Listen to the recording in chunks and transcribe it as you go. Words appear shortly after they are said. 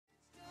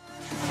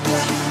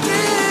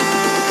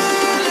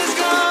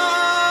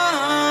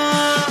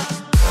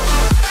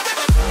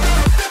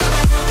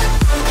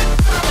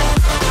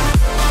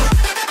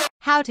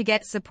How to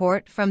get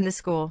support from the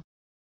school.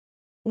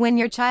 When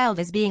your child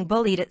is being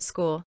bullied at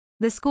school,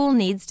 the school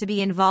needs to be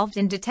involved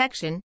in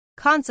detection,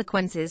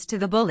 consequences to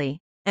the bully,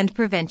 and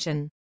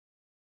prevention.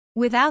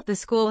 Without the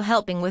school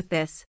helping with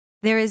this,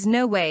 there is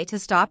no way to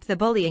stop the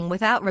bullying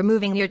without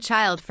removing your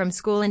child from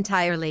school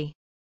entirely.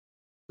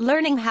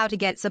 Learning how to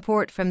get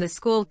support from the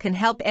school can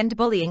help end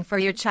bullying for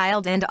your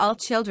child and all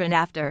children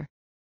after.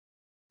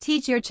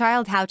 Teach your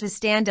child how to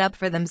stand up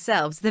for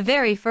themselves. The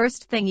very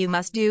first thing you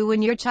must do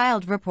when your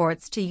child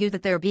reports to you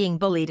that they're being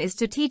bullied is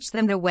to teach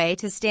them the way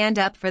to stand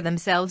up for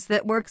themselves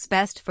that works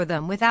best for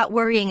them without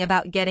worrying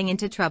about getting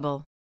into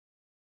trouble.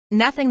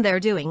 Nothing they're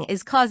doing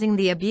is causing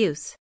the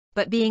abuse,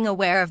 but being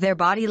aware of their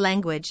body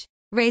language,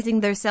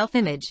 raising their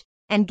self-image,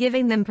 and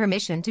giving them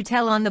permission to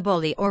tell on the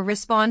bully or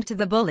respond to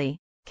the bully,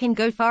 can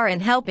go far in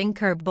helping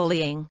curb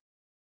bullying.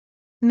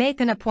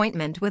 Make an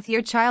appointment with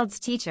your child's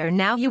teacher.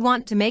 Now you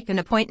want to make an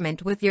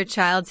appointment with your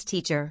child's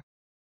teacher.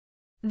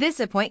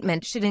 This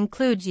appointment should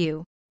include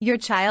you, your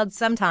child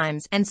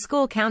sometimes, and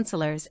school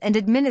counselors and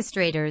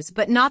administrators,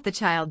 but not the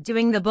child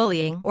doing the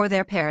bullying or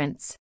their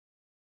parents.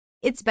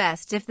 It's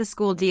best if the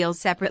school deals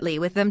separately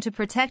with them to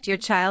protect your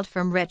child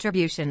from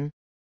retribution.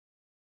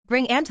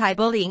 Bring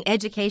anti-bullying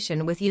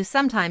education with you.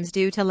 Sometimes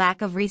due to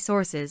lack of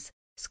resources,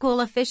 school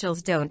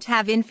officials don't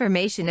have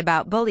information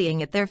about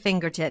bullying at their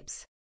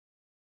fingertips.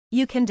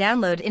 You can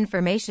download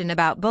information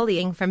about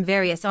bullying from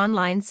various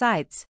online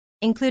sites,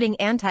 including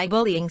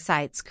anti-bullying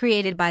sites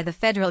created by the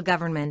federal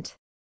government.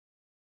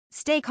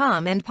 Stay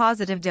calm and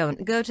positive.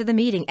 Don't go to the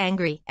meeting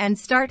angry and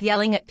start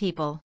yelling at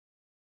people.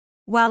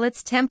 While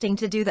it's tempting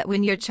to do that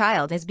when your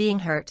child is being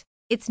hurt,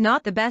 it's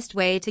not the best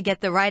way to get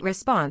the right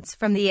response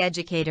from the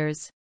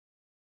educators.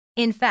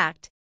 In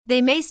fact,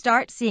 they may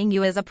start seeing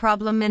you as a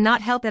problem and not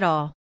help at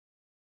all.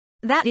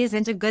 That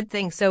isn't a good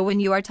thing, so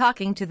when you are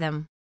talking to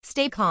them,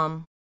 stay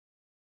calm.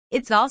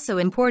 It's also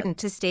important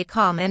to stay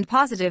calm and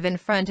positive in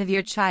front of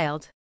your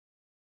child.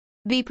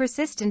 Be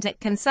persistent. It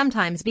can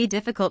sometimes be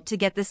difficult to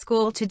get the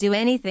school to do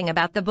anything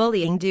about the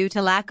bullying due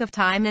to lack of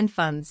time and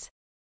funds.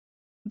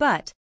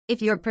 But,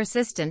 if you're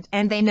persistent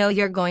and they know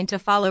you're going to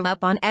follow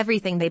up on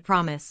everything they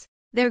promise,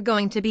 they're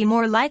going to be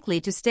more likely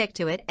to stick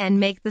to it and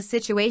make the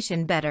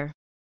situation better.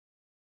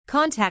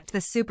 Contact the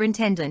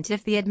superintendent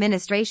if the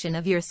administration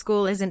of your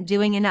school isn't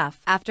doing enough.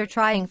 After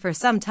trying for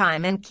some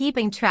time and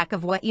keeping track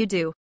of what you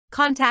do,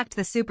 contact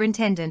the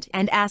superintendent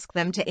and ask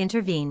them to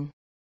intervene.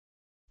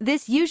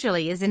 This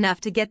usually is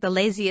enough to get the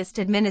laziest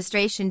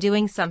administration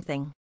doing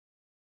something.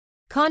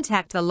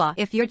 Contact the law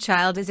if your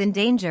child is in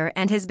danger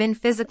and has been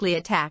physically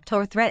attacked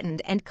or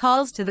threatened and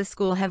calls to the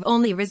school have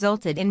only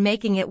resulted in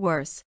making it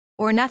worse,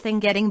 or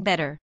nothing getting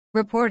better.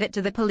 Report it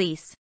to the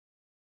police.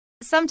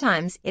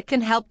 Sometimes it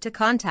can help to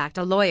contact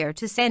a lawyer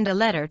to send a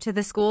letter to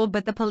the school,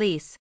 but the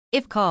police,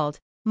 if called,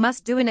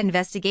 must do an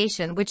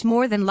investigation, which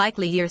more than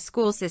likely your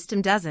school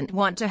system doesn't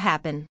want to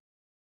happen.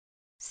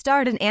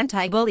 Start an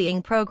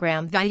anti-bullying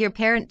program via your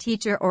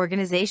parent-teacher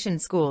organization.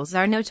 Schools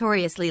are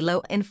notoriously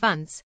low in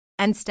funds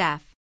and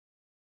staff.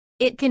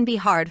 It can be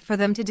hard for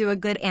them to do a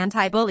good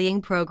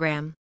anti-bullying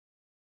program.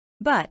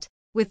 But,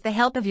 with the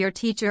help of your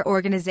teacher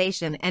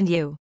organization and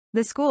you,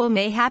 the school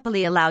may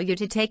happily allow you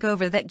to take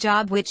over that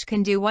job, which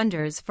can do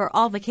wonders for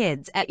all the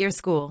kids at your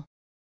school.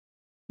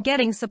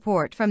 Getting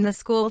support from the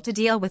school to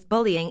deal with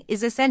bullying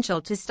is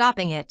essential to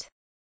stopping it.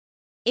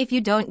 If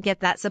you don't get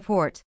that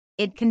support,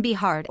 it can be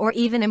hard or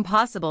even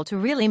impossible to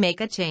really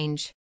make a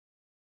change.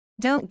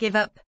 Don't give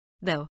up,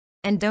 though,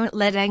 and don't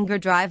let anger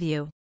drive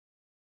you.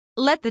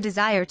 Let the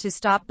desire to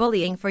stop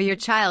bullying for your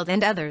child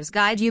and others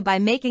guide you by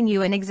making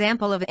you an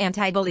example of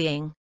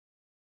anti-bullying.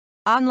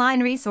 Online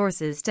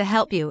resources to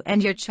help you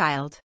and your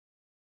child.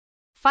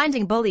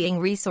 Finding bullying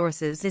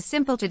resources is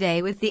simple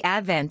today with the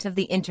advent of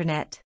the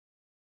internet.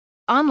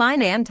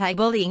 Online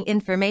anti-bullying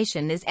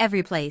information is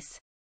every place.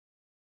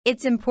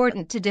 It's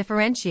important to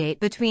differentiate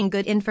between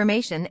good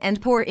information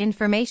and poor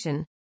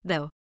information,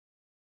 though.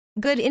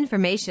 Good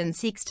information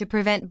seeks to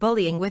prevent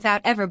bullying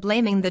without ever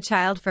blaming the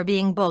child for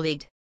being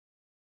bullied.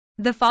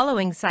 The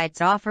following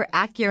sites offer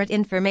accurate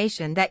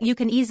information that you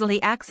can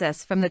easily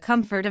access from the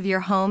comfort of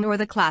your home or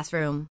the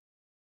classroom.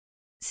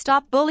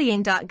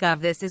 StopBullying.gov.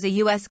 This is a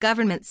U.S.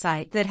 government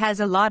site that has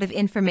a lot of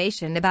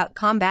information about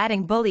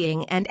combating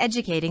bullying and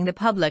educating the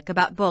public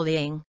about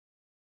bullying.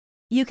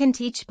 You can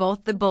teach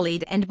both the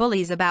bullied and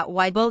bullies about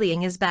why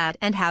bullying is bad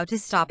and how to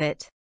stop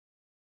it.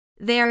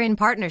 They are in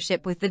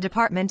partnership with the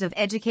Department of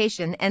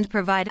Education and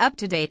provide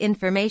up-to-date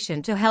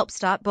information to help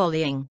stop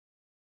bullying.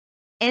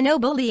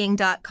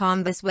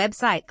 NOBullying.com. This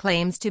website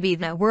claims to be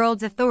the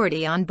world's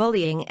authority on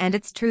bullying, and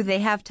it's true. They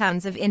have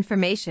tons of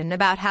information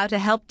about how to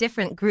help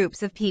different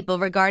groups of people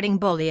regarding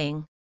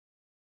bullying.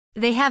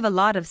 They have a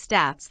lot of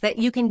stats that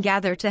you can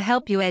gather to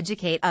help you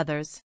educate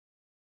others.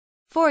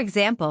 For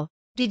example,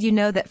 did you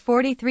know that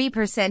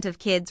 43% of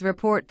kids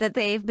report that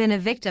they've been a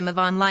victim of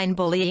online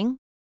bullying?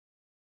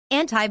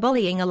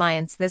 Anti-Bullying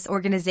Alliance. This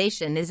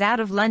organization is out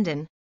of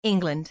London,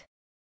 England.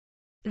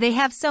 They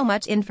have so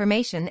much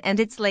information and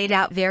it's laid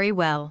out very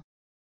well.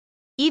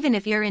 Even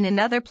if you're in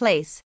another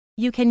place,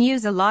 you can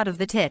use a lot of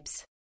the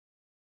tips.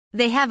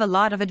 They have a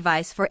lot of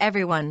advice for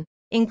everyone,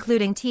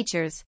 including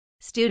teachers,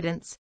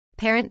 students,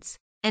 parents,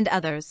 and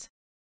others.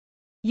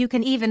 You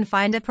can even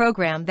find a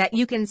program that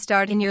you can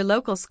start in your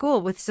local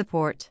school with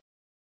support.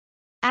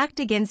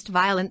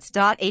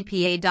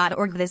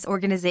 ActAgainstViolence.apa.org. This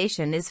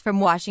organization is from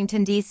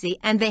Washington, D.C.,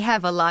 and they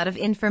have a lot of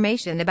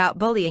information about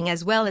bullying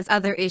as well as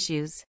other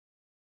issues.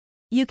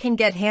 You can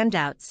get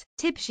handouts,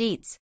 tip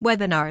sheets,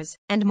 webinars,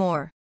 and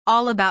more,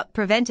 all about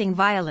preventing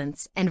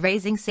violence and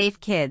raising safe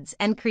kids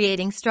and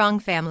creating strong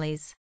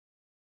families.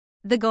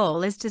 The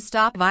goal is to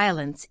stop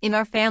violence in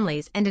our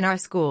families and in our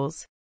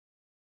schools.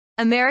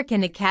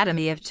 American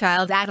Academy of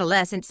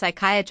Child-Adolescent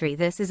Psychiatry.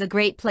 This is a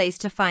great place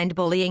to find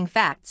bullying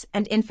facts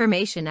and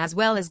information as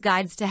well as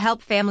guides to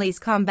help families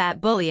combat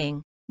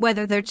bullying,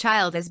 whether their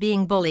child is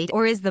being bullied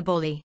or is the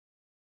bully.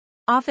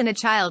 Often a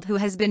child who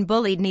has been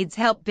bullied needs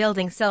help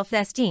building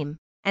self-esteem,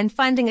 and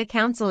finding a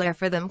counselor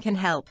for them can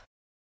help.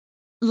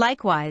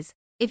 Likewise,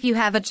 if you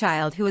have a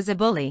child who is a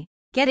bully,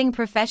 getting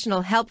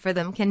professional help for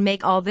them can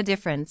make all the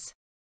difference.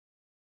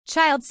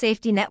 Child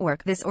Safety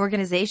Network. This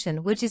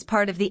organization, which is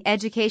part of the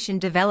Education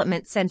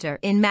Development Center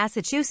in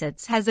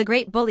Massachusetts, has a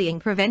great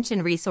bullying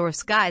prevention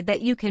resource guide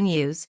that you can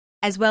use,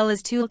 as well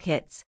as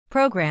toolkits,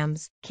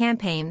 programs,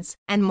 campaigns,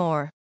 and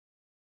more.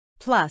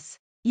 Plus,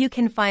 you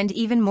can find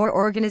even more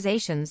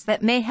organizations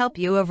that may help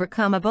you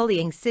overcome a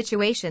bullying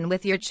situation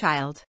with your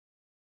child.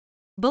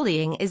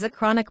 Bullying is a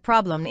chronic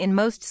problem in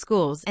most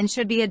schools and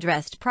should be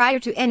addressed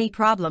prior to any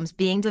problems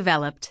being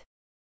developed.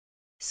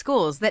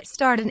 Schools that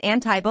start an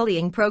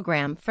anti-bullying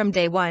program from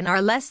day one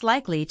are less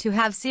likely to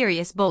have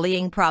serious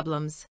bullying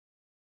problems.